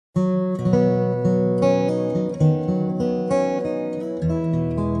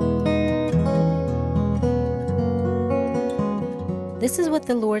This is what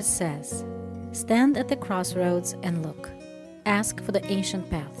the Lord says. Stand at the crossroads and look. Ask for the ancient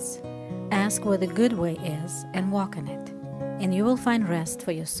paths. Ask where the good way is and walk in it, and you will find rest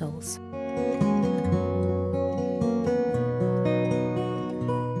for your souls.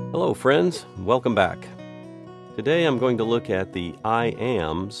 Hello, friends. Welcome back. Today I'm going to look at the I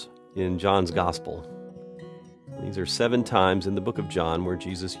ams in John's Gospel. These are 7 times in the book of John where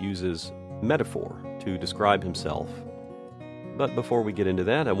Jesus uses metaphor to describe himself. But before we get into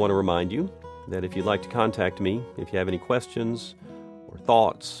that, I want to remind you that if you'd like to contact me, if you have any questions or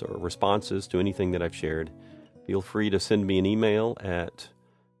thoughts or responses to anything that I've shared, feel free to send me an email at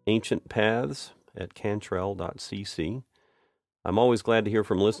ancientpaths@cantrell.cc. I'm always glad to hear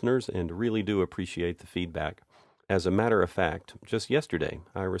from listeners and really do appreciate the feedback. As a matter of fact, just yesterday,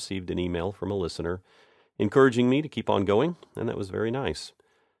 I received an email from a listener encouraging me to keep on going, and that was very nice.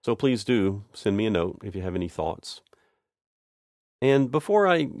 So please do send me a note if you have any thoughts. And before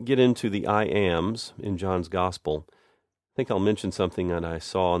I get into the I ams in John's Gospel, I think I'll mention something that I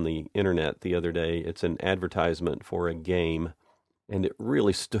saw on the internet the other day. It's an advertisement for a game, and it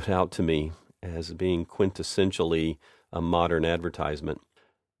really stood out to me as being quintessentially a modern advertisement.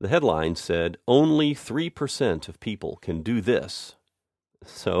 The headline said, "Only 3% of people can do this."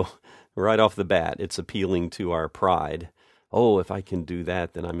 So right off the bat, it's appealing to our pride. Oh, if I can do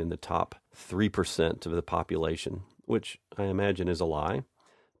that, then I'm in the top 3% of the population, which I imagine is a lie.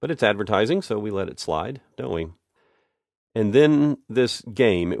 But it's advertising, so we let it slide, don't we? And then this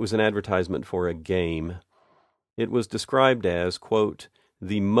game, it was an advertisement for a game. It was described as, quote,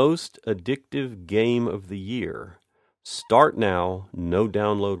 "the most addictive game of the year. Start now, no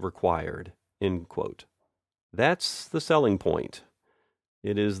download required," end quote. That's the selling point.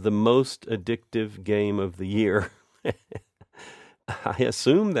 It is the most addictive game of the year. I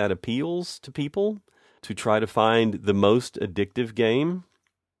assume that appeals to people to try to find the most addictive game,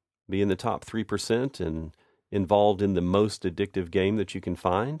 be in the top 3% and involved in the most addictive game that you can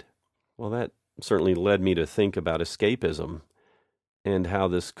find. Well, that certainly led me to think about escapism and how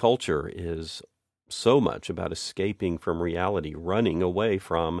this culture is so much about escaping from reality, running away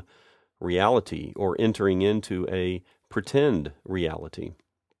from reality, or entering into a pretend reality,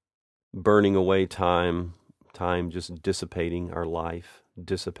 burning away time just dissipating our life,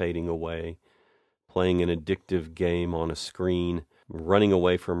 dissipating away, playing an addictive game on a screen, running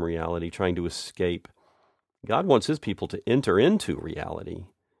away from reality, trying to escape. God wants his people to enter into reality,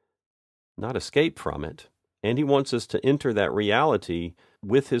 not escape from it. And he wants us to enter that reality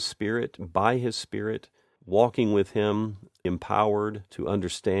with his Spirit, by his Spirit, walking with him, empowered to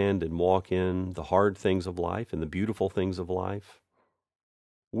understand and walk in the hard things of life and the beautiful things of life.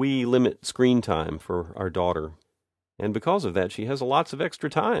 We limit screen time for our daughter, and because of that, she has lots of extra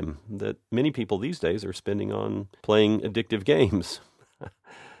time that many people these days are spending on playing addictive games.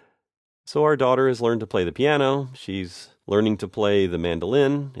 So our daughter has learned to play the piano. She's learning to play the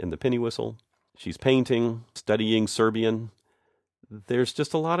mandolin and the penny whistle. She's painting, studying Serbian. There's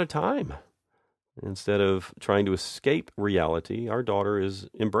just a lot of time. Instead of trying to escape reality, our daughter is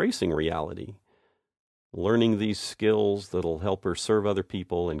embracing reality, learning these skills that'll help her serve other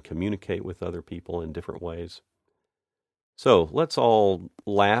people and communicate with other people in different ways. So let's all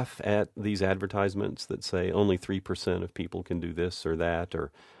laugh at these advertisements that say only 3% of people can do this or that,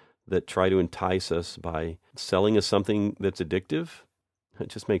 or that try to entice us by selling us something that's addictive. It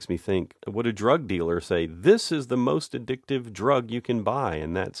just makes me think, would a drug dealer say, this is the most addictive drug you can buy,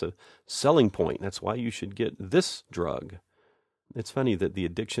 and that's a selling point. That's why you should get this drug. It's funny that the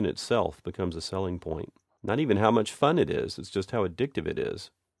addiction itself becomes a selling point. Not even how much fun it is, it's just how addictive it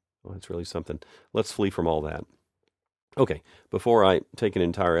is. Well, it's really something. Let's flee from all that. Okay, before I take an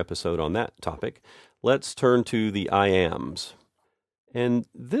entire episode on that topic, let's turn to the I ams. And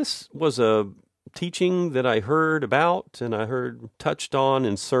this was a teaching that I heard about and I heard touched on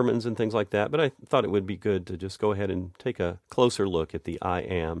in sermons and things like that, but I thought it would be good to just go ahead and take a closer look at the I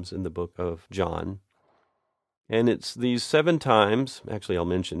ams in the book of John. And it's these 7 times, actually I'll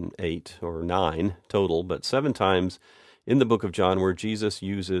mention 8 or 9 total, but 7 times in the book of John where Jesus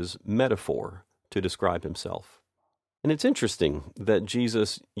uses metaphor to describe himself. And it's interesting that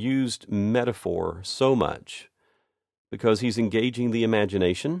Jesus used metaphor so much because he's engaging the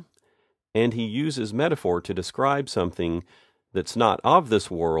imagination, and he uses metaphor to describe something that's not of this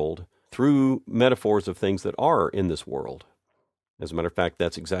world through metaphors of things that are in this world. As a matter of fact,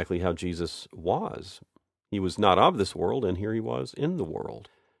 that's exactly how Jesus was. He was not of this world, and here he was in the world.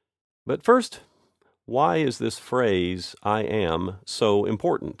 But first, why is this phrase, I am, so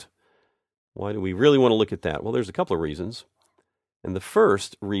important? Why do we really want to look at that? Well, there's a couple of reasons. And the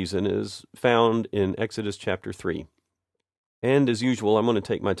first reason is found in Exodus chapter 3. And as usual, I'm going to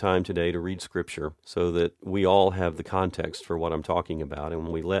take my time today to read Scripture so that we all have the context for what I'm talking about, and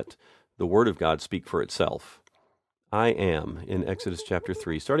we let the Word of God speak for itself. I am in Exodus chapter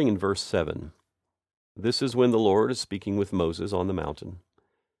 3, starting in verse 7. This is when the Lord is speaking with Moses on the mountain.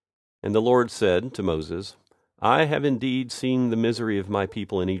 And the Lord said to Moses, I have indeed seen the misery of my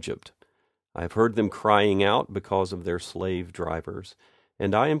people in Egypt. I have heard them crying out because of their slave drivers,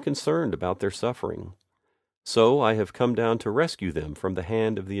 and I am concerned about their suffering. So I have come down to rescue them from the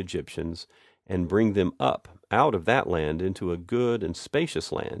hand of the Egyptians and bring them up out of that land into a good and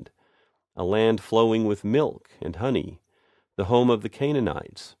spacious land, a land flowing with milk and honey, the home of the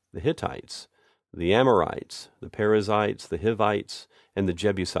Canaanites, the Hittites, the Amorites, the Perizzites, the Hivites, and the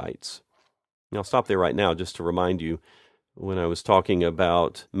Jebusites. Now, I'll stop there right now just to remind you, when I was talking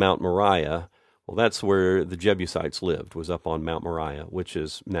about Mount Moriah, well, that's where the Jebusites lived, was up on Mount Moriah, which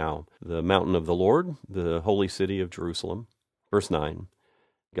is now the mountain of the Lord, the holy city of Jerusalem. Verse 9,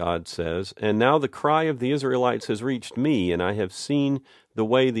 God says, And now the cry of the Israelites has reached me, and I have seen the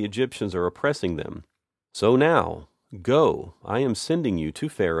way the Egyptians are oppressing them. So now, go, I am sending you to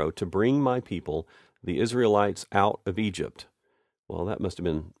Pharaoh to bring my people, the Israelites, out of Egypt. Well, that must have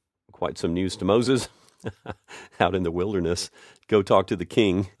been quite some news to Moses. Out in the wilderness, go talk to the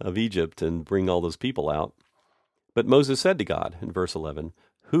king of Egypt and bring all those people out. But Moses said to God in verse 11,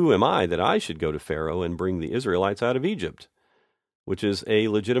 Who am I that I should go to Pharaoh and bring the Israelites out of Egypt? Which is a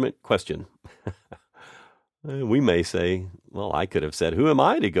legitimate question. We may say, well, I could have said, who am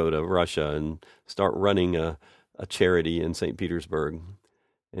I to go to Russia and start running a charity in St. Petersburg?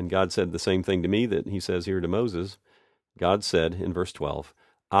 And God said the same thing to me that he says here to Moses. God said in verse 12,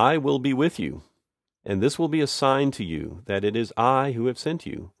 I will be with you, and this will be a sign to you that it is I who have sent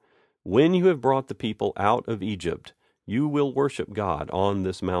you. When you have brought the people out of Egypt, you will worship God on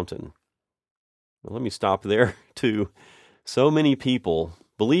this mountain. Well, let me stop there too. So many people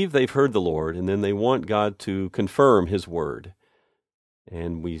believe they've heard the Lord, and then they want God to confirm his word.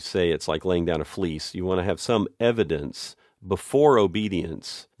 And we say it's like laying down a fleece. You want to have some evidence before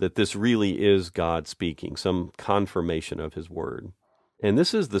obedience that this really is God speaking, some confirmation of his word. And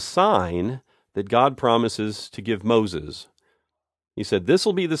this is the sign that God promises to give Moses. He said, this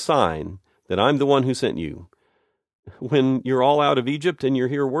will be the sign that I'm the one who sent you. When you're all out of Egypt and you're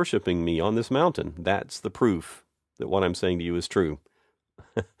here worshiping me on this mountain, that's the proof that what I'm saying to you is true.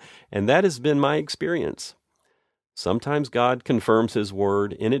 And that has been my experience. Sometimes God confirms his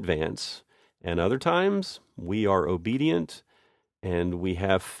word in advance, and other times we are obedient and we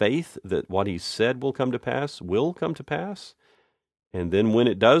have faith that what he said will come to pass will come to pass. And then when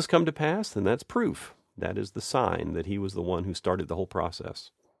it does come to pass, then that's proof. That is the sign that he was the one who started the whole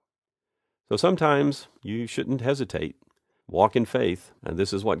process. So sometimes you shouldn't hesitate. Walk in faith. And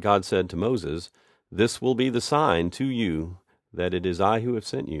this is what God said to Moses. This will be the sign to you that it is I who have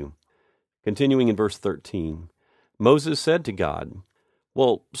sent you. Continuing in verse 13, Moses said to God,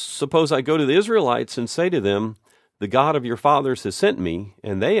 well, suppose I go to the Israelites and say to them, the God of your fathers has sent me,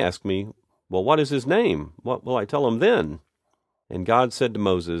 and they ask me, well, what is his name? What will I tell them then? And God said to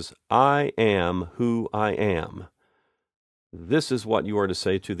Moses, I am who I am. This is what you are to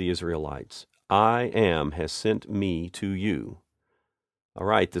say to the Israelites. I am has sent me to you. All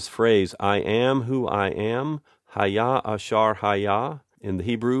right, this phrase, I am who I am, Haya Ashar Haya, in the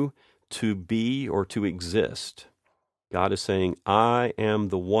Hebrew, to be or to exist. God is saying, I am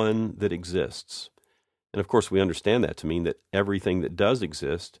the one that exists. And of course, we understand that to mean that everything that does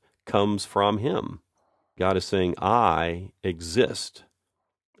exist comes from him. God is saying, I exist.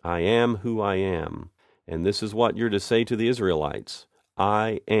 I am who I am. And this is what you're to say to the Israelites.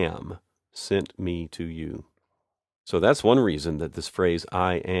 I am sent me to you. So that's one reason that this phrase,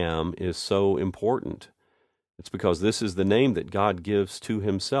 I am, is so important. It's because this is the name that God gives to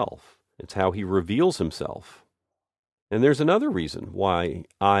himself. It's how he reveals himself. And there's another reason why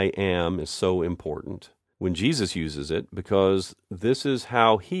I am is so important when Jesus uses it, because this is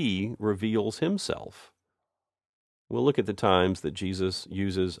how he reveals himself. We'll look at the times that Jesus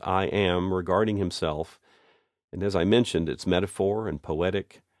uses I am regarding himself. And as I mentioned, it's metaphor and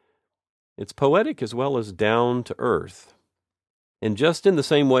poetic. It's poetic as well as down to earth. And just in the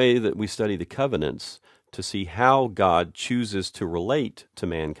same way that we study the covenants to see how God chooses to relate to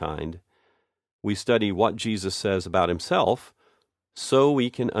mankind, we study what Jesus says about himself so we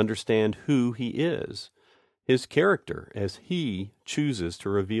can understand who he is, his character, as he chooses to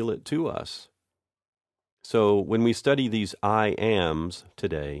reveal it to us. So when we study these I ams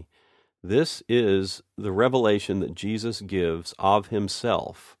today, this is the revelation that Jesus gives of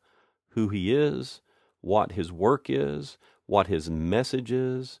himself, who he is, what his work is, what his message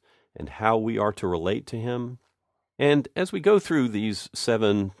is, and how we are to relate to him. And as we go through these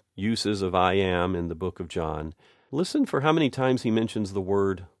 7 uses of I am in the book of John, listen for how many times he mentions the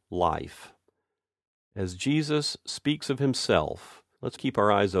word life. As Jesus speaks of himself, let's keep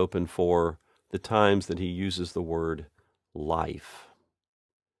our eyes open for the times that he uses the word life.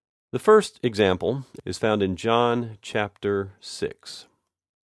 The first example is found in John chapter 6.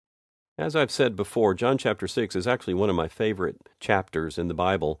 As I've said before, John chapter 6 is actually one of my favorite chapters in the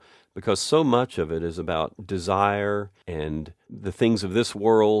Bible because so much of it is about desire and the things of this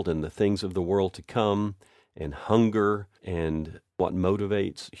world and the things of the world to come and hunger and what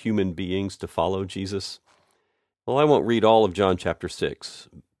motivates human beings to follow Jesus. Well, I won't read all of John chapter 6,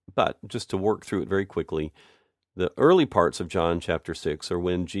 but just to work through it very quickly, the early parts of John chapter 6 are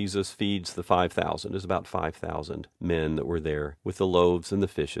when Jesus feeds the 5,000. There's about 5,000 men that were there with the loaves and the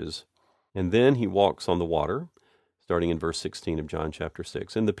fishes. And then he walks on the water, starting in verse 16 of John chapter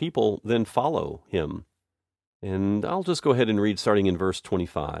 6. And the people then follow him. And I'll just go ahead and read starting in verse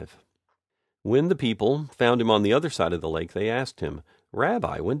 25. When the people found him on the other side of the lake, they asked him,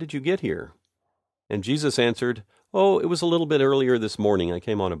 "Rabbi, when did you get here?" And Jesus answered, "Oh, it was a little bit earlier this morning. I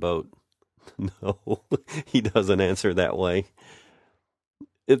came on a boat." No, he doesn't answer that way.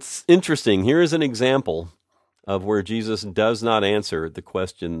 It's interesting. Here is an example of where Jesus does not answer the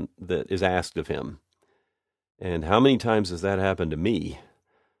question that is asked of him. And how many times has that happened to me?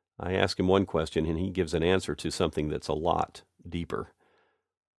 I ask him one question and he gives an answer to something that's a lot deeper.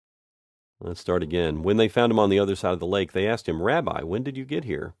 Let's start again. When they found him on the other side of the lake, they asked him, "Rabbi, when did you get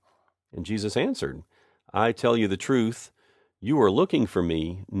here?" And Jesus answered, "I tell you the truth, you are looking for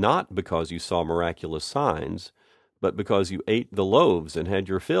me not because you saw miraculous signs, but because you ate the loaves and had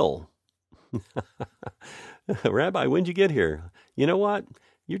your fill." "Rabbi, when'd you get here?" "You know what?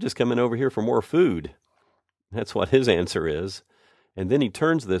 You're just coming over here for more food." That's what his answer is. And then he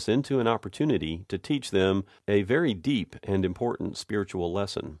turns this into an opportunity to teach them a very deep and important spiritual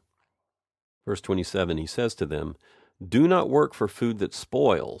lesson. Verse 27, he says to them, "Do not work for food that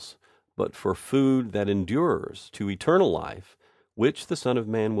spoils, but for food that endures to eternal life, which the Son of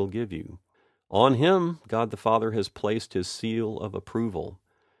Man will give you. On him God the Father has placed his seal of approval."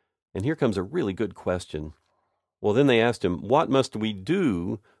 And here comes a really good question. Well, then they asked him, "What must we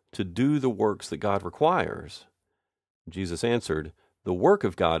do to do the works that God requires?" Jesus answered, "The work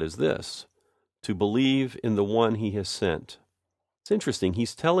of God is this, to believe in the one he has sent." It's interesting.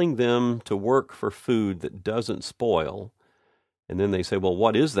 He's telling them to work for food that doesn't spoil. And then they say, "Well,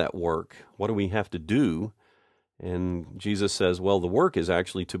 what is that work? What do we have to do?" And Jesus says, "Well, the work is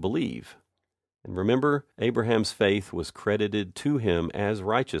actually to believe." And remember, Abraham's faith was credited to him as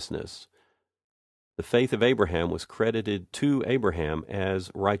righteousness. The faith of Abraham was credited to Abraham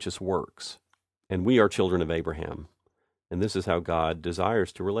as righteous works. And we are children of Abraham. And this is how God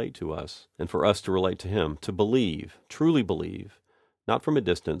desires to relate to us, and for us to relate to him, to believe, truly believe, not from a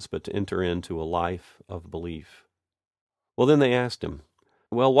distance, but to enter into a life of belief. Well, then they asked him,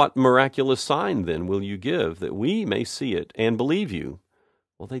 "Well, what miraculous sign then will you give that we may see it and believe you?"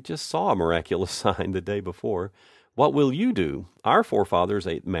 Well, they just saw a miraculous sign the day before. "What will you do? Our forefathers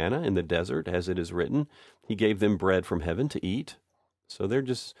ate manna in the desert, as it is written. He gave them bread from heaven to eat." So they're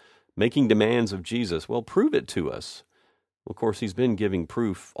just making demands of Jesus. Well, prove it to us. Well, of course, he's been giving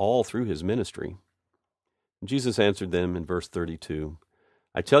proof all through his ministry. Jesus answered them in verse 32,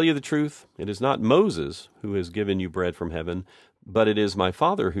 "I tell you the truth, it is not Moses who has given you bread from heaven, but it is my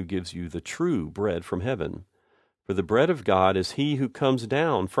Father who gives you the true bread from heaven. For the bread of God is he who comes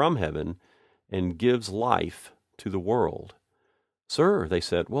down from heaven and gives life to the world." "Sir," they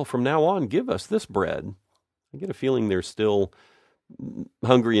said, "well, from now on, give us this bread." I get a feeling they're still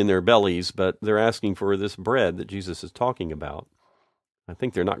hungry in their bellies, but they're asking for this bread that Jesus is talking about. I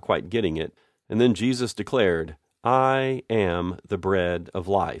think they're not quite getting it. And then Jesus declared, "I am the bread of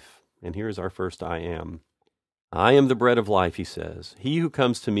life." And here's our first I am. "I am the bread of life," he says. "He who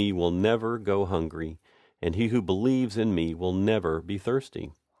comes to me will never go hungry, and he who believes in me will never be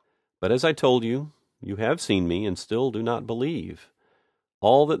thirsty. But as I told you, you have seen me and still do not believe.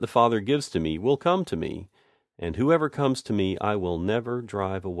 All that the Father gives to me will come to me, and whoever comes to me I will never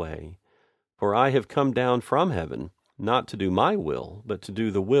drive away. For I have come down from heaven, not to do my will, but to do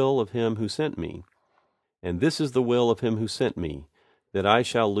the will of him who sent me. And this is the will of him who sent me, that I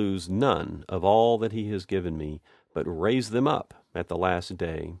shall lose none of all that he has given me, but raise them up at the last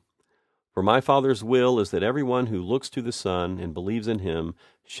day. For my Father's will is that everyone who looks to the Son and believes in him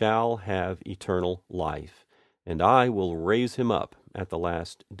shall have eternal life, and I will raise him up at the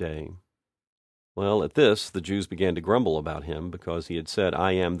last day." Well, at this, the Jews began to grumble about him because he had said,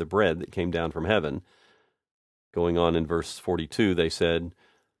 "I am the bread that came down from heaven." Going on in verse 42, they said,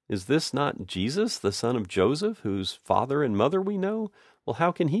 Is this not Jesus, the son of Joseph, whose father and mother we know? Well,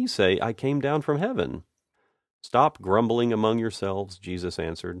 how can he say, 'I came down from heaven'?" "Stop grumbling among yourselves," Jesus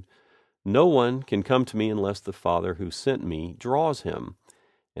answered. "No one can come to me unless the Father who sent me draws him,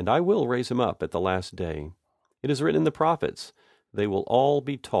 and I will raise him up at the last day. It is written in the prophets, 'They will all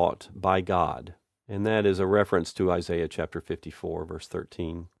be taught by God.'" And that is a reference to Isaiah chapter 54, verse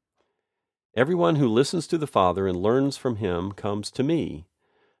 13. "Everyone who listens to the Father and learns from him comes to me.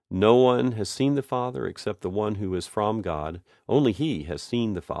 No one has seen the Father except the one who is from God. Only he has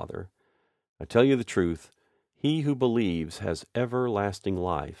seen the Father. I tell you the truth, he who believes has everlasting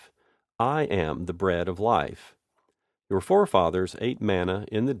life. I am the bread of life. Your forefathers ate manna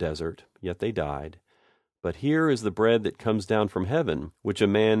in the desert, yet they died. But here is the bread that comes down from heaven, which a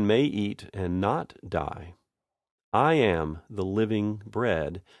man may eat and not die. I am the living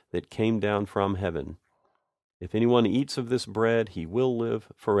bread that came down from heaven. If anyone eats of this bread, he will live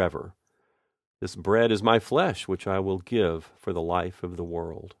forever. This bread is my flesh, which I will give for the life of the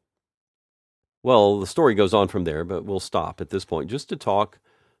world." Well, the story goes on from there, but we'll stop at this point just to talk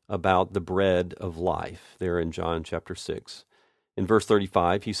about the bread of life there in John chapter 6. In verse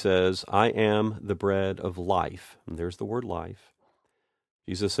 35, he says, "I am the bread of life." And there's the word life.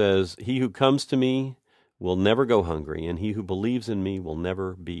 Jesus says, "He who comes to me will never go hungry, and he who believes in me will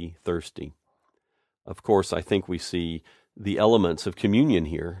never be thirsty." Of course, I think we see the elements of communion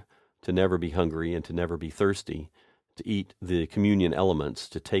here, to never be hungry and to never be thirsty, to eat the communion elements,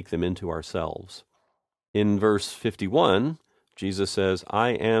 to take them into ourselves. In verse 51, Jesus says, "I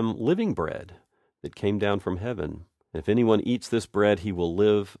am living bread that came down from heaven. If anyone eats this bread, he will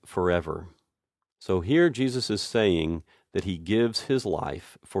live forever." So here Jesus is saying that he gives his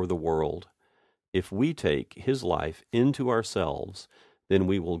life for the world. If we take his life into ourselves, then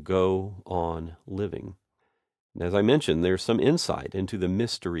we will go on living. And as I mentioned, there's some insight into the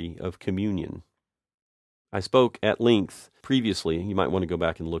mystery of communion. I spoke at length previously, you might want to go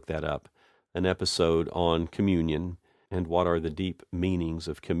back and look that up, an episode on communion and what are the deep meanings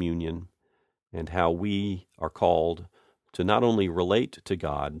of communion and how we are called to not only relate to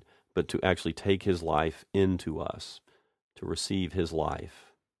God, but to actually take his life into us, to receive his life.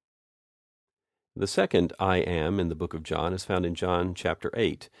 The second "I am" in the book of John is found in John chapter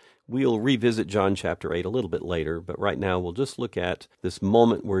 8. We'll revisit John chapter 8 a little bit later, but right now we'll just look at this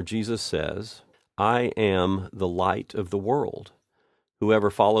moment where Jesus says, "I am the light of the world. Whoever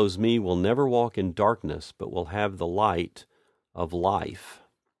follows me will never walk in darkness, but will have the light of life."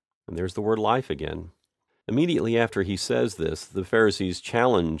 And there's the word life again. Immediately after he says this, the Pharisees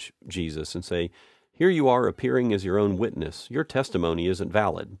challenge Jesus and say, "Here you are appearing as your own witness. Your testimony isn't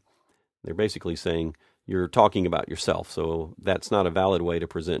valid." They're basically saying, you're talking about yourself, so that's not a valid way to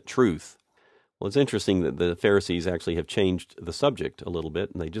present truth. Well, it's interesting that the Pharisees actually have changed the subject a little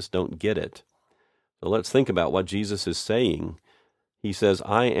bit, and they just don't get it. So let's think about what Jesus is saying. He says,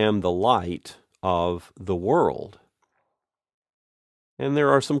 "I am the light of the world." And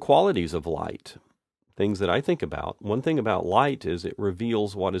there are some qualities of light, things that I think about. One thing about light is it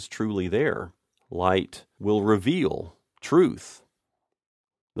reveals what is truly there. Light will reveal truth.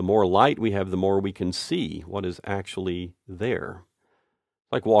 The more light we have, the more we can see what is actually there.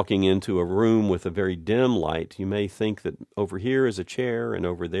 Like walking into a room with a very dim light, you may think that over here is a chair and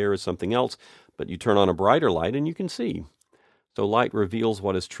over there is something else, but you turn on a brighter light and you can see. So light reveals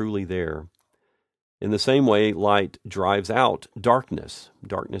what is truly there. In the same way, light drives out darkness.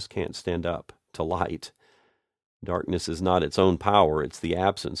 Darkness can't stand up to light. Darkness is not its own power, it's the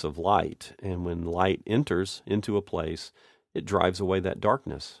absence of light. And when light enters into a place, it drives away that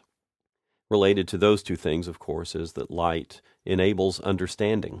darkness. Related to those two things, of course, is that light enables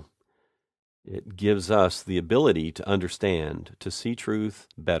understanding. It gives us the ability to understand, to see truth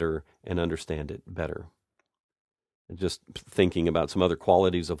better and understand it better. And just thinking about some other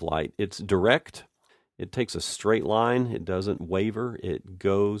qualities of light, it's direct. It takes a straight line. It doesn't waver. It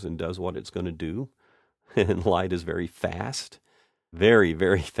goes and does what it's going to do. And light is very fast, very,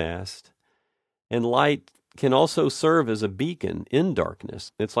 very fast. And light can also serve as a beacon in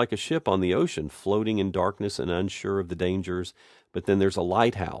darkness. It's like a ship on the ocean floating in darkness and unsure of the dangers, but then there's a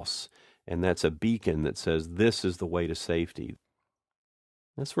lighthouse, and that's a beacon that says this is the way to safety.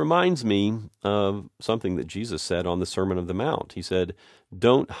 This reminds me of something that Jesus said on the Sermon on the Mount. He said,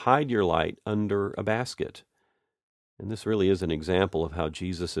 "Don't hide your light under a basket." And this really is an example of how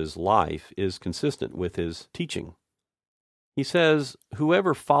Jesus' life is consistent with his teaching. He says,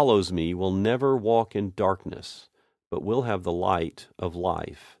 "Whoever follows me will never walk in darkness, but will have the light of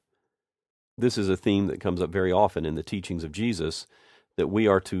life." This is a theme that comes up very often in the teachings of Jesus, that we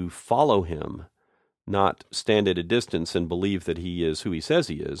are to follow him, Not stand at a distance and believe that he is who he says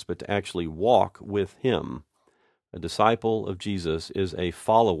he is, but to actually walk with him. A disciple of Jesus is a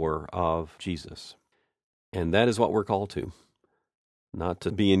follower of Jesus. And that is what we're called to. Not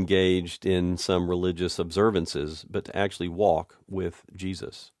to be engaged in some religious observances, but to actually walk with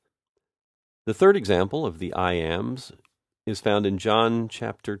Jesus. The third example of the I ams is found in John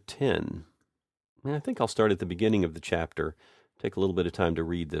chapter 10. And I think I'll start at the beginning of the chapter. Take a little bit of time to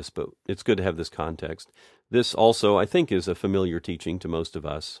read this, but it's good to have this context. This also, I think, is a familiar teaching to most of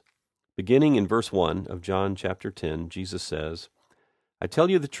us. Beginning in verse 1 of John chapter 10, Jesus says, "I tell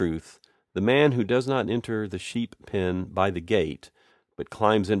you the truth, the man who does not enter the sheep pen by the gate, but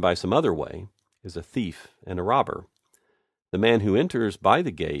climbs in by some other way, is a thief and a robber. The man who enters by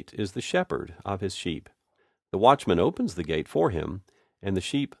the gate is the shepherd of his sheep. The watchman opens the gate for him, and the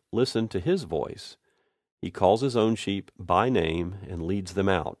sheep listen to his voice. He calls his own sheep by name and leads them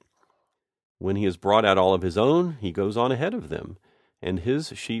out. When he has brought out all of his own, he goes on ahead of them, and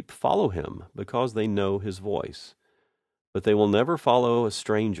his sheep follow him because they know his voice. But they will never follow a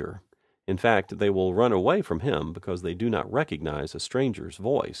stranger. In fact, they will run away from him because they do not recognize a stranger's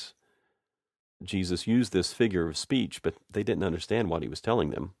voice." Jesus used this figure of speech, but they didn't understand what he was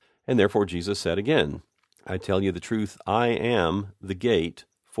telling them. And therefore Jesus said again, "I tell you the truth, I am the gate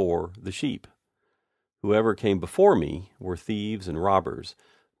for the sheep. Whoever came before me were thieves and robbers,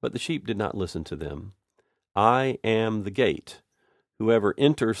 but the sheep did not listen to them. I am the gate. Whoever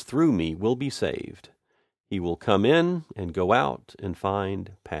enters through me will be saved. He will come in and go out and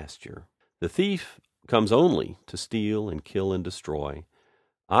find pasture. The thief comes only to steal and kill and destroy.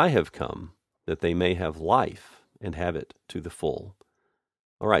 I have come that they may have life and have it to the full."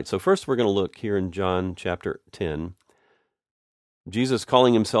 All right, so first we're going to look here in John chapter 10. Jesus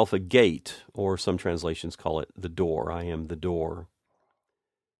calling himself a gate, or some translations call it the door. I am the door.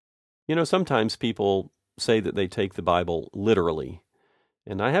 You know, sometimes people say that they take the Bible literally.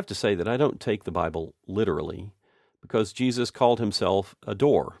 And I have to say that I don't take the Bible literally, because Jesus called himself a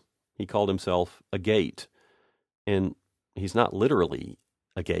door. He called himself a gate. And he's not literally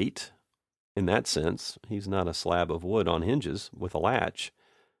a gate. In that sense, he's not a slab of wood on hinges with a latch.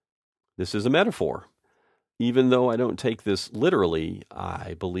 This is a metaphor. Even though I don't take this literally,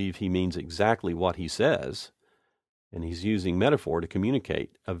 I believe he means exactly what he says. And he's using metaphor to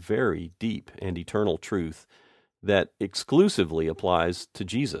communicate a very deep and eternal truth that exclusively applies to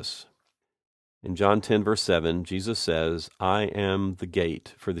Jesus. In John 10, verse 7, Jesus says, "I am the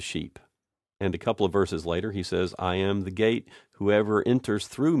gate for the sheep." And a couple of verses later, he says, "I am the gate. Whoever enters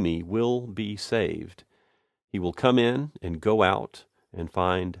through me will be saved. He will come in and go out and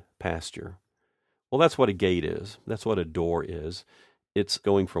find pasture." Well, that's what a gate is. That's what a door is. It's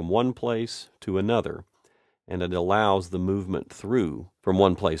going from one place to another, and it allows the movement through from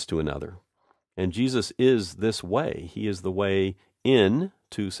one place to another. And Jesus is this way. He is the way in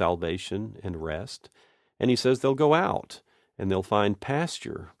to salvation and rest. And he says they'll go out and they'll find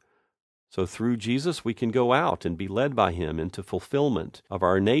pasture. So through Jesus, we can go out and be led by him into fulfillment of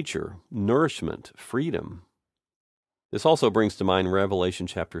our nature, nourishment, freedom. This also brings to mind Revelation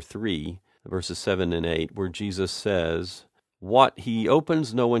chapter 3, verses 7 and 8, where Jesus says, "What he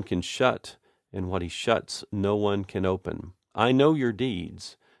opens no one can shut, and what he shuts no one can open. I know your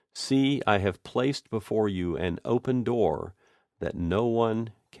deeds. See, I have placed before you an open door that no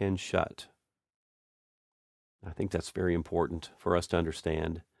one can shut." I think that's very important for us to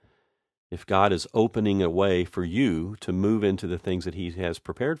understand. If God is opening a way for you to move into the things that he has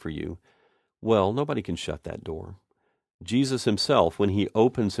prepared for you, well, nobody can shut that door. Jesus himself, when he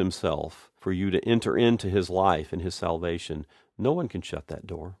opens himself for you to enter into his life and his salvation, no one can shut that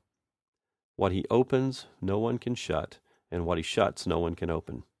door. What he opens, no one can shut, and what he shuts, no one can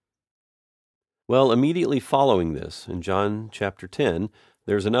open. Well, immediately following this, in John chapter 10,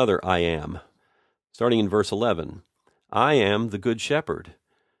 there's another I am. Starting in verse 11, "I am the good shepherd.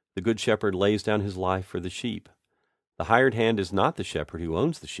 The good shepherd lays down his life for the sheep. The hired hand is not the shepherd who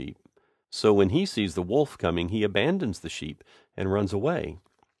owns the sheep. So when he sees the wolf coming, he abandons the sheep and runs away.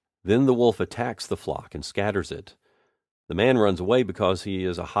 Then the wolf attacks the flock and scatters it. The man runs away because he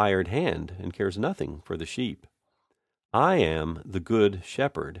is a hired hand and cares nothing for the sheep. I am the good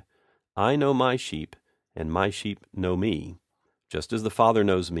shepherd. I know my sheep, and my sheep know me, just as the Father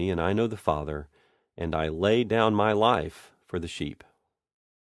knows me, and I know the Father, and I lay down my life for the sheep."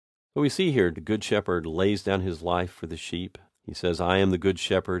 So we see here the good shepherd lays down his life for the sheep. He says, "I am the good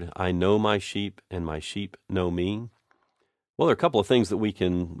shepherd. I know my sheep, and my sheep know me." Well, there are a couple of things that we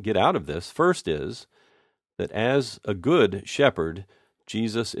can get out of this. First is that as a good shepherd,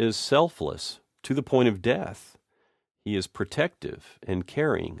 Jesus is selfless to the point of death. He is protective and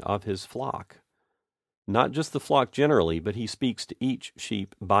caring of his flock. not just the flock generally, but he speaks to each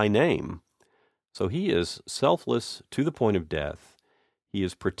sheep by name. So he is selfless to the point of death. He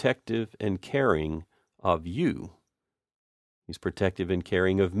is protective and caring of you. He's protective and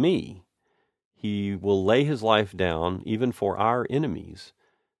caring of me. He will lay his life down even for our enemies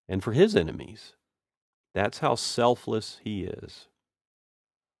and for his enemies. That's how selfless he is.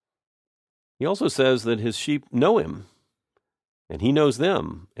 He also says that his sheep know him, and he knows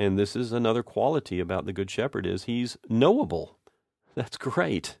them. And this is another quality about the Good Shepherd, is he's knowable. That's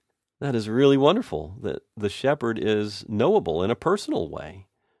great. That is really wonderful, that the shepherd is knowable in a personal way,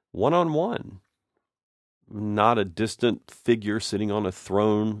 one-on-one. Not a distant figure sitting on a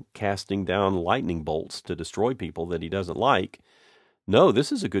throne casting down lightning bolts to destroy people that he doesn't like. No,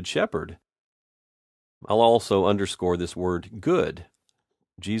 this is a good shepherd. I'll also underscore this word good.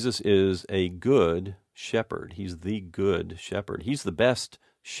 Jesus is a good shepherd. He's the good shepherd. He's the best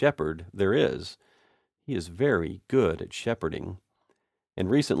shepherd there is. He is very good at shepherding. And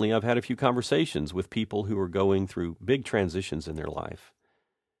recently I've had a few conversations with people who are going through big transitions in their life.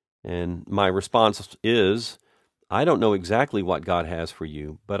 And my response is, I don't know exactly what God has for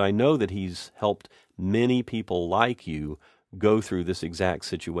you, but I know that he's helped many people like you go through this exact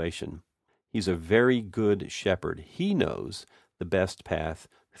situation. He's a very good shepherd. He knows the best path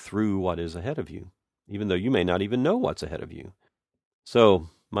through what is ahead of you, even though you may not even know what's ahead of you. So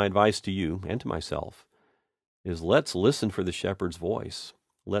my advice to you and to myself is, let's listen for the shepherd's voice.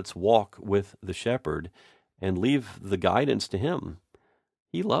 Let's walk with the shepherd and leave the guidance to him.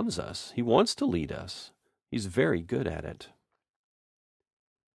 He loves us. He wants to lead us. He's very good at it.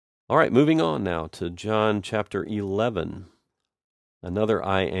 All right, moving on now to John chapter 11. Another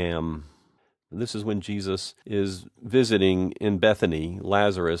I am. This is when Jesus is visiting in Bethany.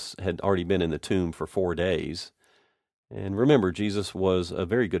 Lazarus had already been in the tomb for 4 days. And remember, Jesus was a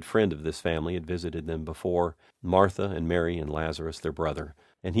very good friend of this family, had visited them before, Martha and Mary and Lazarus, their brother.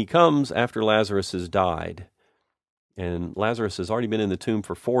 And he comes after Lazarus has died. And Lazarus has already been in the tomb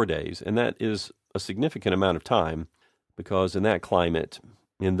for 4 days, and that is a significant amount of time, because in that climate,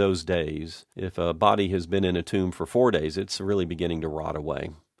 in those days, if a body has been in a tomb for 4 days, it's really beginning to rot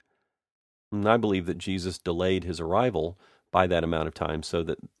away. And I believe that Jesus delayed his arrival by that amount of time so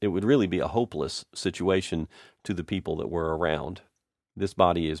that it would really be a hopeless situation to the people that were around. This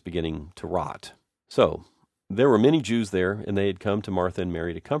body is beginning to rot. So, there were many Jews there, and they had come to Martha and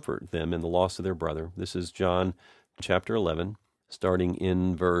Mary to comfort them in the loss of their brother. This is John chapter 11, starting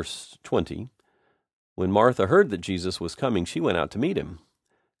in verse 20. When Martha heard that Jesus was coming, she went out to meet him.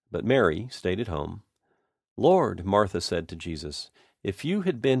 But Mary stayed at home. Lord, Martha said to Jesus, if you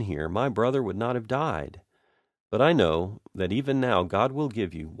had been here, my brother would not have died. But I know that even now God will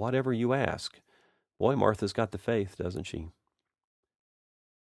give you whatever you ask. Boy, Martha's got the faith, doesn't she?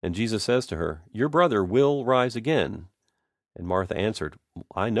 And Jesus says to her, your brother will rise again. And Martha answered,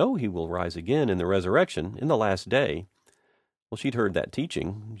 I know he will rise again in the resurrection, in the last day. Well, she'd heard that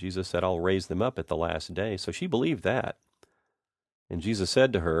teaching. Jesus said, I'll raise them up at the last day. So she believed that. And Jesus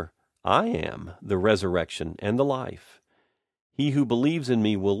said to her, I am the resurrection and the life. He who believes in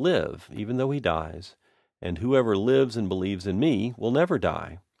me will live, even though he dies. And whoever lives and believes in me will never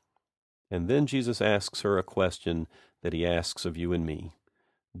die. And then Jesus asks her a question that he asks of you and me.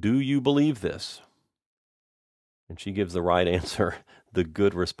 Do you believe this? And she gives the right answer, the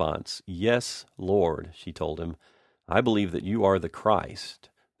good response. Yes, Lord, she told him. I believe that you are the Christ,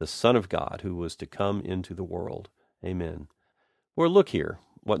 the Son of God, who was to come into the world. Amen. Well, look here,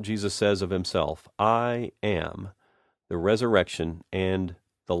 what Jesus says of himself. I am the resurrection and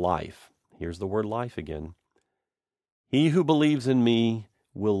the life. Here's the word life again. He who believes in me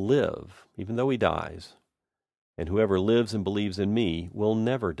will live, even though he dies. And whoever lives and believes in me will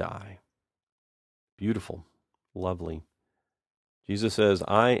never die. Beautiful. Lovely. Jesus says,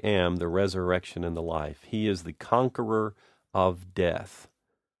 I am the resurrection and the life. He is the conqueror of death.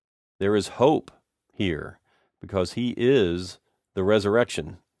 There is hope here because he is the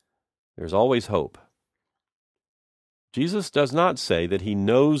resurrection. There's always hope. Jesus does not say that he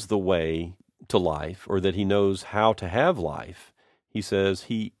knows the way to life or that he knows how to have life. He says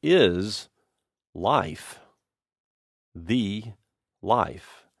he is life, the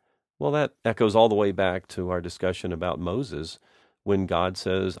life. Well, that echoes all the way back to our discussion about Moses when God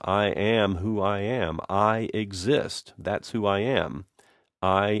says, I am who I am. I exist. That's who I am.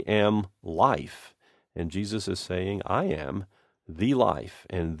 I am life. And Jesus is saying, I am the life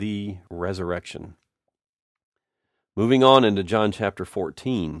and the resurrection. Moving on into John chapter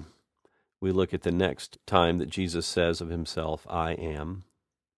 14, we look at the next time that Jesus says of himself, I am.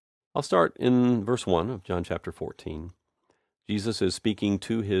 I'll start in verse 1 of John chapter 14. Jesus is speaking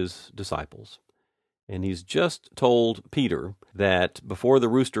to his disciples, And he's just told Peter that before the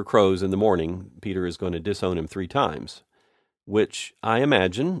rooster crows in the morning, Peter is going to disown him 3 times, which I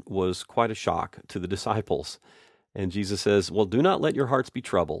imagine was quite a shock to the disciples. And Jesus says, well, do not let your hearts be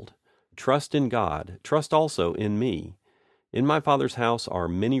troubled. Trust in God. Trust also in me. In my Father's house are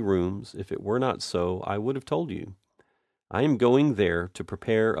many rooms. If it were not so, I would have told you. I am going there to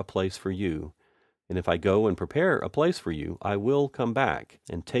prepare a place for you. And if I go and prepare a place for you, I will come back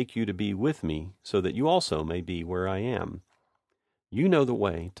and take you to be with me, so that you also may be where I am. You know the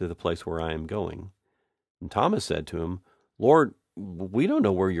way to the place where I am going. And Thomas said to him, Lord, we don't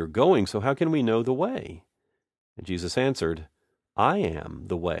know where you're going, so how can we know the way? And Jesus answered, I am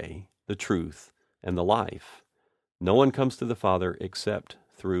the way, the truth, and the life. No one comes to the Father except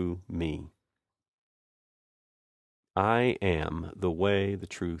through me. I am the way, the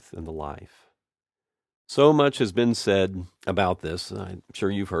truth, and the life. So much has been said about this. I'm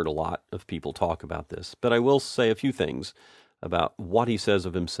sure you've heard a lot of people talk about this, but I will say a few things about what he says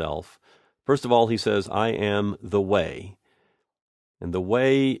of himself. First of all, he says, I am the way. And the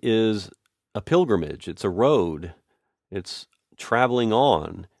way is a pilgrimage. It's a road. It's traveling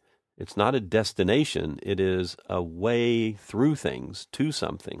on. It's not a destination. It is a way through things to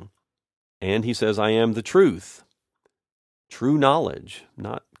something. And he says, I am the truth. True knowledge,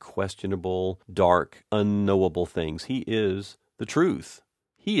 not questionable, dark, unknowable things. He is the truth.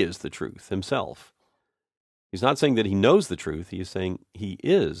 He is the truth himself. He's not saying that he knows the truth. He is saying he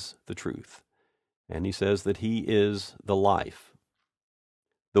is the truth. And he says that he is the life.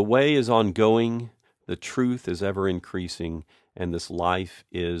 The way is ongoing, the truth is ever increasing, and this life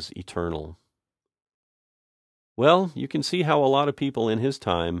is eternal. Well, you can see how a lot of people in his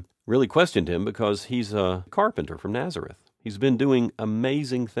time really questioned him, because he's a carpenter from Nazareth. He's been doing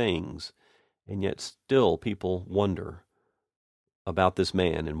amazing things, and yet still people wonder about this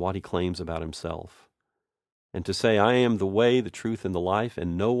man and what he claims about himself. And to say, I am the way, the truth, and the life,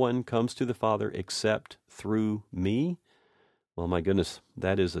 and no one comes to the Father except through me, well, my goodness,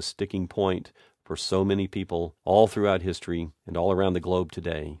 that is a sticking point for so many people all throughout history and all around the globe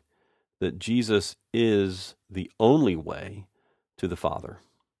today, that Jesus is the only way to the Father.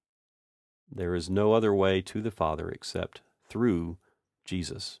 There is no other way to the Father except through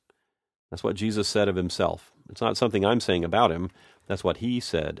Jesus. That's what Jesus said of himself. It's not something I'm saying about him. That's what he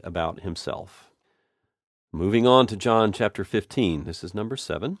said about himself. Moving on to John chapter 15. This is number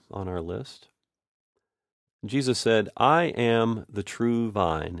 7 on our list. Jesus said, I am the true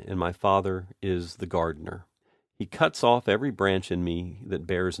vine, and my Father is the gardener. He cuts off every branch in me that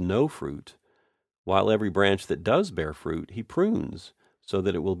bears no fruit, while every branch that does bear fruit he prunes, so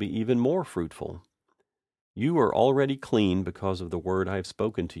that it will be even more fruitful. You are already clean because of the word I have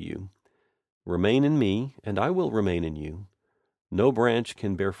spoken to you. Remain in me, and I will remain in you. No branch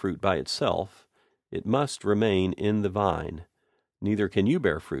can bear fruit by itself. It must remain in the vine. Neither can you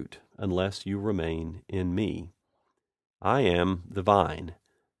bear fruit unless you remain in me. I am the vine.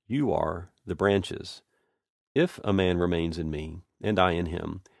 You are the branches. If a man remains in me, and I in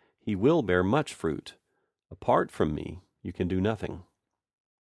him, he will bear much fruit. Apart from me, you can do nothing.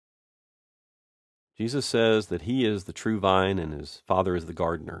 Jesus says that he is the true vine and his Father is the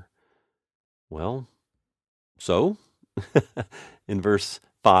gardener. Well, so, in verse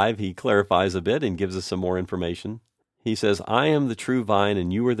 5, he clarifies a bit and gives us some more information. He says, I am the true vine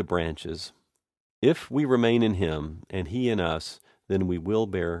and you are the branches. If we remain in him and he in us, then we will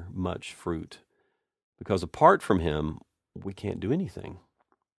bear much fruit. Because apart from him, we can't do anything.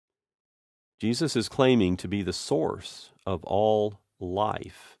 Jesus is claiming to be the source of all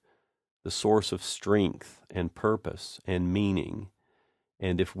life, the source of strength and purpose and meaning.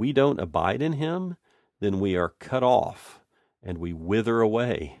 And if we don't abide in him, then we are cut off and we wither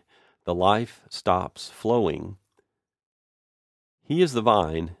away. The life stops flowing. He is the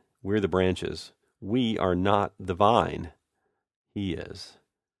vine, we're the branches. We are not the vine. He is.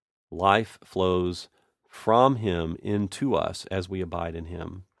 Life flows from him into us as we abide in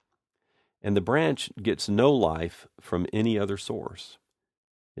him. And the branch gets no life from any other source.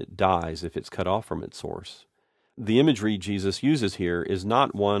 It dies if it's cut off from its source. The imagery Jesus uses here is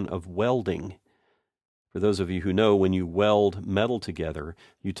not one of welding. For those of you who know, when you weld metal together,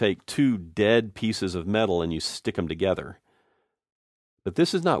 you take 2 dead pieces of metal and you stick them together. But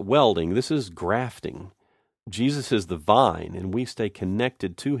this is not welding, this is grafting. Jesus is the vine, and we stay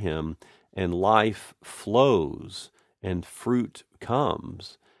connected to him, and life flows, and fruit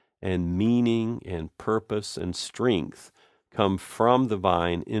comes, and meaning and purpose and strength come from the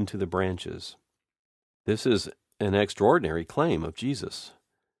vine into the branches. This is an extraordinary claim of Jesus,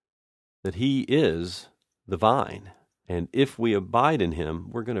 that he is the vine, And if we abide in him,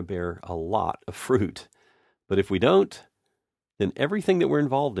 we're going to bear a lot of fruit. But if we don't, then everything that we're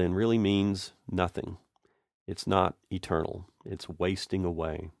involved in really means nothing. It's not eternal. It's wasting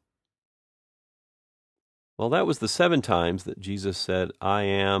away. Well, that was the 7 times that Jesus said, I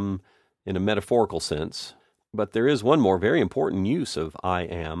am, in a metaphorical sense. But there is one more very important use of I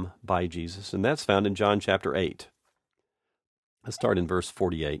am by Jesus, and that's found in John chapter 8. Let's start in verse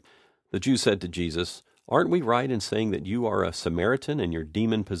 48. The Jews said to Jesus, aren't we right in saying that you are a Samaritan and you're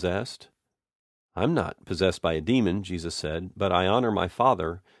demon-possessed? I'm not possessed by a demon, Jesus said, but I honor my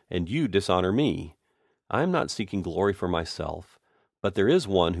Father, and you dishonor me. I am not seeking glory for myself, but there is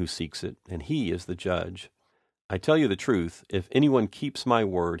one who seeks it, and he is the judge. I tell you the truth, if anyone keeps my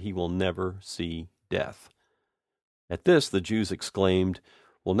word, he will never see death. At this the Jews exclaimed,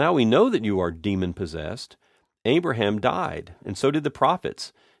 well, now we know that you are demon-possessed. Abraham died, and so did the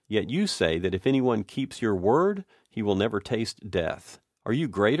prophets. Yet you say that if anyone keeps your word, he will never taste death. Are you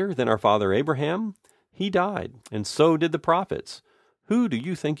greater than our father Abraham? He died, and so did the prophets. Who do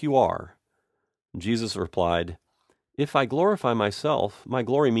you think you are? Jesus replied, if I glorify myself, my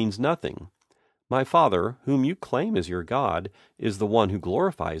glory means nothing. My Father, whom you claim as your God, is the one who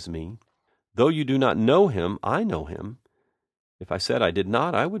glorifies me. Though you do not know him, I know him. If I said I did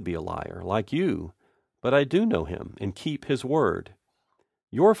not, I would be a liar, like you. But I do know him, and keep his word.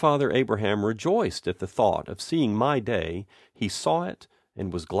 Your father Abraham rejoiced at the thought of seeing my day. He saw it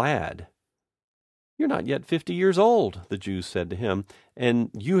and was glad. You're not yet 50 years old, the Jews said to him, and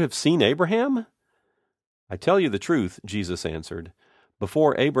you have seen Abraham? I tell you the truth, Jesus answered.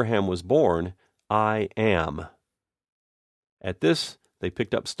 Before Abraham was born, I am. At this, they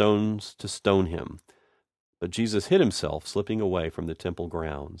picked up stones to stone him. But Jesus hid himself, slipping away from the temple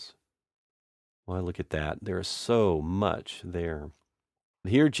grounds. Why, look at that. There is so much there.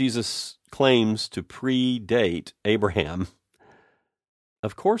 Here Jesus claims to predate Abraham.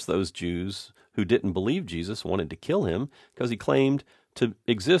 Of course, those Jews who didn't believe Jesus wanted to kill him because he claimed to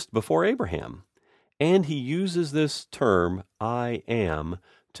exist before Abraham. And he uses this term, I am,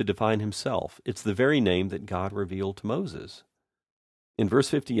 to define himself. It's the very name that God revealed to Moses. In verse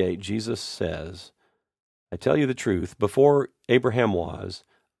 58, Jesus says, I tell you the truth, before Abraham was,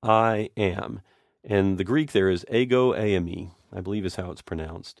 I am. And the Greek there is ego eimi, I believe is how it's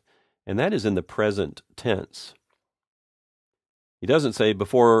pronounced. And that is in the present tense. He doesn't say,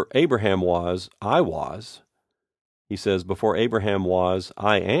 before Abraham was, I was. He says, before Abraham was,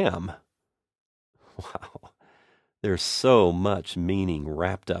 I am. Wow. There's so much meaning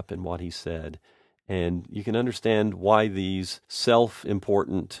wrapped up in what he said. And you can understand why these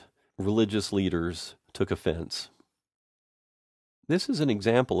self-important religious leaders took offense. This is an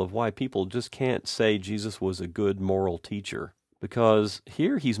example of why people just can't say Jesus was a good moral teacher. Because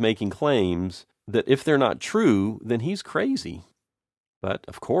here he's making claims that if they're not true, then he's crazy. But,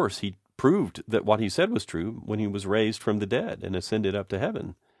 of course, he proved that what he said was true when he was raised from the dead and ascended up to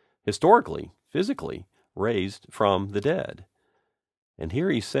heaven. Historically, physically, raised from the dead. And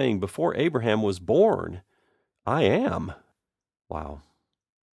here he's saying, before Abraham was born, I am. Wow.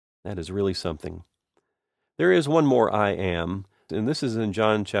 That is really something. There is one more I am, and this is in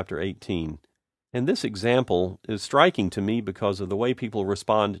John chapter 18. And this example is striking to me because of the way people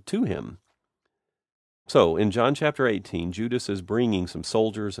respond to him. So, in John chapter 18, Judas is bringing some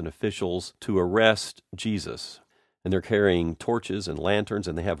soldiers and officials to arrest Jesus. And they're carrying torches and lanterns,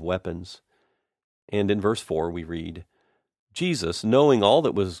 and they have weapons. And in verse 4, we read, Jesus, knowing all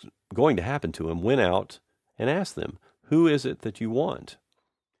that was going to happen to him, went out and asked them, who is it that you want?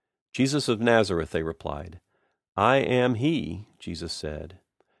 Jesus of Nazareth, they replied. I am he, Jesus said.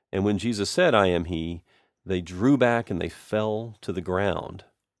 And when Jesus said, I am he, they drew back and they fell to the ground.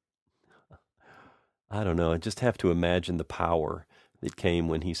 I don't know, I just have to imagine the power that came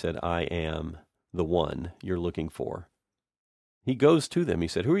when he said, I am the one you're looking for. He goes to them. He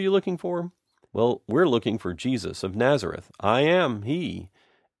said, who are you looking for? Well, we're looking for Jesus of Nazareth. I am he.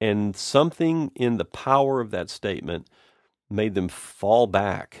 And something in the power of that statement made them fall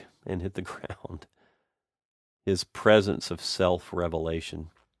back and hit the ground. His presence of self-revelation.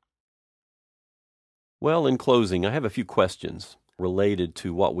 Well, in closing, I have a few questions related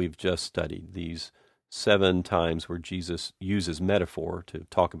to what we've just studied, these 7 times where Jesus uses metaphor to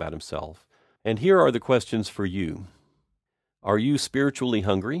talk about himself. And here are the questions for you. Are you spiritually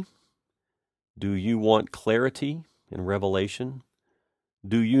hungry? Do you want clarity and revelation?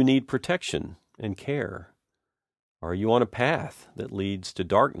 Do you need protection and care? Are you on a path that leads to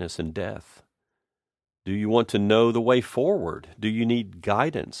darkness and death? Do you want to know the way forward? Do you need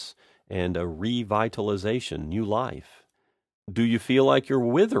guidance and a revitalization, new life? Do you feel like you're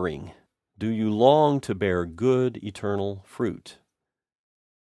withering? Do you long to bear good eternal fruit?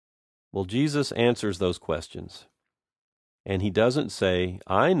 Well, Jesus answers those questions. And he doesn't say,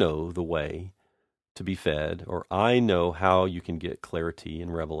 I know the way to be fed, or I know how you can get clarity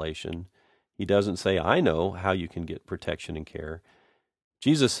and revelation. He doesn't say, I know how you can get protection and care.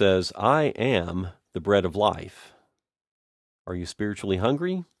 Jesus says, I am the bread of life. Are you spiritually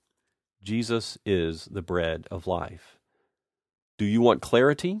hungry? Jesus is the bread of life. Do you want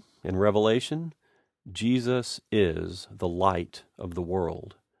clarity and revelation? Jesus is the light of the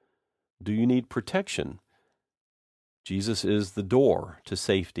world. Do you need protection? Jesus is the door to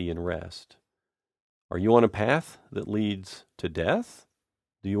safety and rest. Are you on a path that leads to death?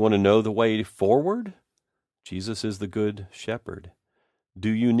 Do you want to know the way forward? Jesus is the good shepherd. Do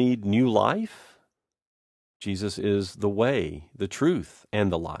you need new life? Jesus is the way, the truth,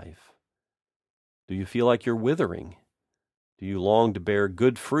 and the life. Do you feel like you're withering? Do you long to bear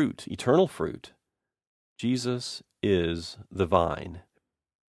good fruit, eternal fruit? Jesus is the vine.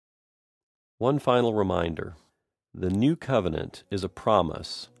 One final reminder. The new covenant is a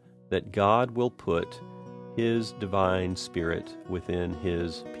promise that God will put His divine Spirit within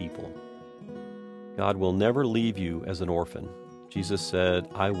His people. God will never leave you as an orphan. Jesus said,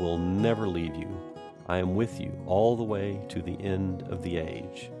 I will never leave you. I am with you all the way to the end of the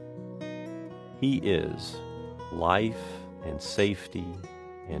age. He is life and safety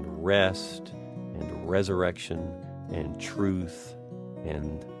and rest and resurrection and truth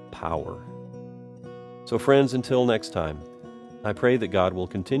and power. So friends, until next time, I pray that God will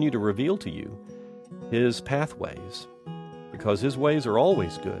continue to reveal to you His pathways, because His ways are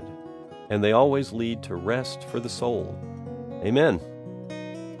always good, and they always lead to rest for the soul. Amen.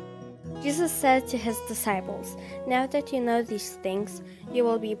 Jesus said to His disciples, Now that you know these things, you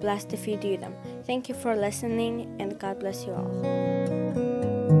will be blessed if you do them. Thank you for listening, and God bless you all.